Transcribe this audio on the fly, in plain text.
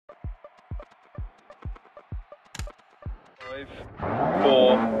5,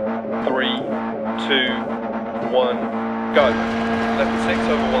 4, 3, 2, 1, go. Left 6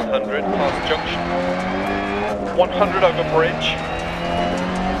 over 100, past junction. 100 over bridge.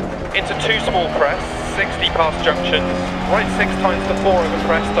 Into 2 small crests, 60 past junctions. Right 6 times to 4 over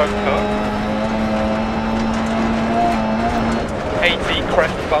crest, don't cut. 80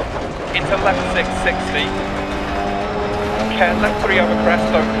 crest bump. Into left 6, 60. Care left 3 over crest,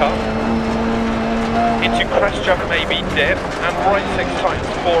 don't cut. Into crest jump, maybe dip, and right 6 times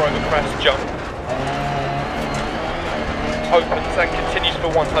 4 over crest jump. Opens and continues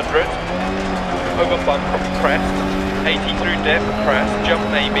for 100. Over bump, crest, 80 through dip, crest, jump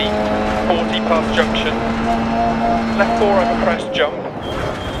maybe, 40 past junction. Left 4 over crest jump,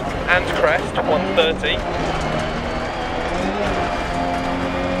 and crest, 130.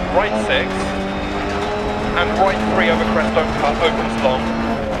 Right 6, and right 3 over crest, don't cut, opens long.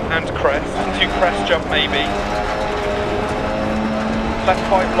 And crest, 2 crest jump maybe. Left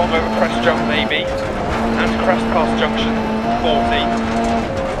 5 long over crest jump maybe. And crest past junction, 40.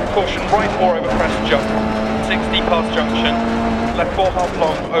 Caution, right 4 over crest jump, 60 past junction. Left 4 half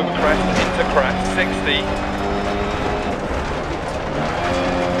long over crest into crest, 60.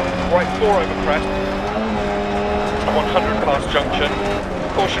 Right 4 over crest, 100 past junction.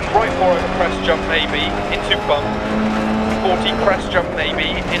 Caution, right 4 over crest jump maybe, into bump. 40 crest jump maybe,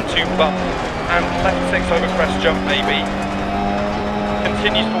 into bump, and left 6 over crest jump maybe.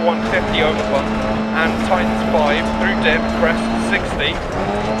 Continues for 150 over bump, and tightens 5 through dip, crest 60.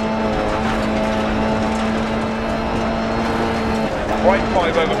 Right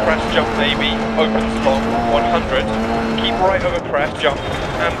 5 over crest jump maybe, opens long, 100. Keep right over crest jump,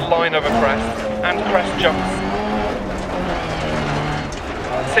 and line over crest, and crest jumps.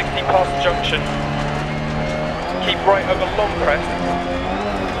 60 past junction. Keep right over long crest,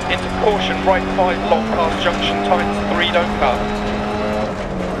 into caution, right 5 long past junction, tightens 3, don't cut.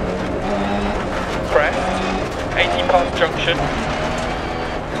 Crest, 80 past junction,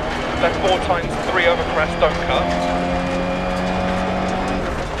 left 4 times 3 over crest, don't cut.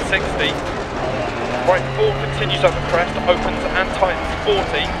 60, right 4 continues over crest, opens and tightens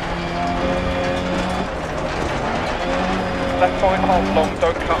 40. Left 5 half long,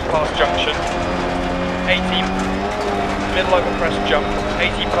 don't cut past junction. 80, middle over crest jump,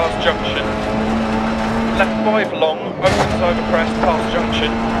 80 past junction. Left 5 long, opens over crest past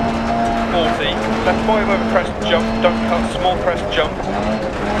junction, 40. Left 5 over crest jump, don't cut, small crest jump.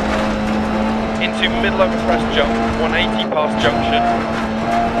 Into middle over crest jump, 180 past junction.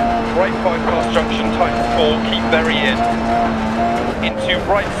 Right 5 past junction, tightens 4, keep very in. Into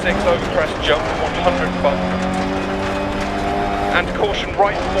right 6 over crest jump, 100 bump. And caution,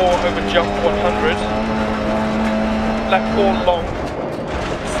 right 4 over jump, 100. Left 4 long,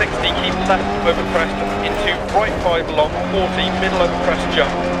 60, keep left over crest, into right 5 long, 40, middle over crest jump.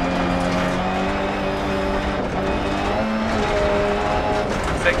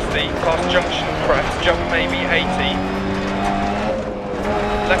 60, past junction crest, jump maybe 80.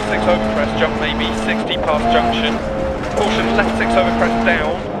 Left 6 over crest, jump maybe 60 past junction. Caution, left 6 over crest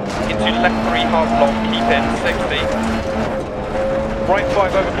down, into left 3 half long, keep in, 60. Right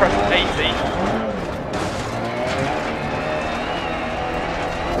 5 over crest, 80.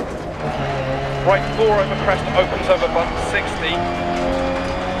 Right 4 over crest, opens over bump, 60.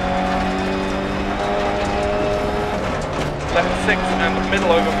 Left 6 and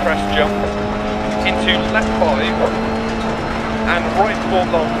middle over crest jump. Into left 5. And right 4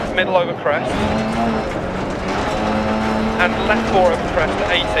 long, middle over crest. And left 4 over crest,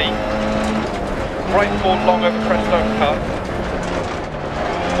 80. Right 4 long over crest, don't cut.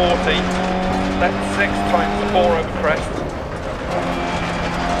 40. Left 6 times 4 over crest.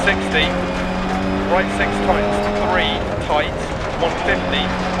 60. Right 6 times 3, tight, 150.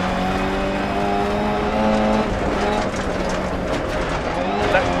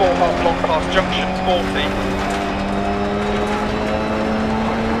 Left 4 half long past junction, 40.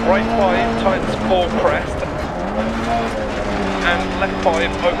 Right 5 times 4 crest. And left 5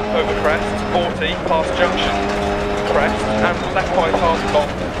 over crest, 40, past junction, crest. And left 5 half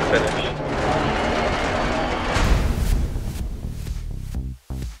long, finish.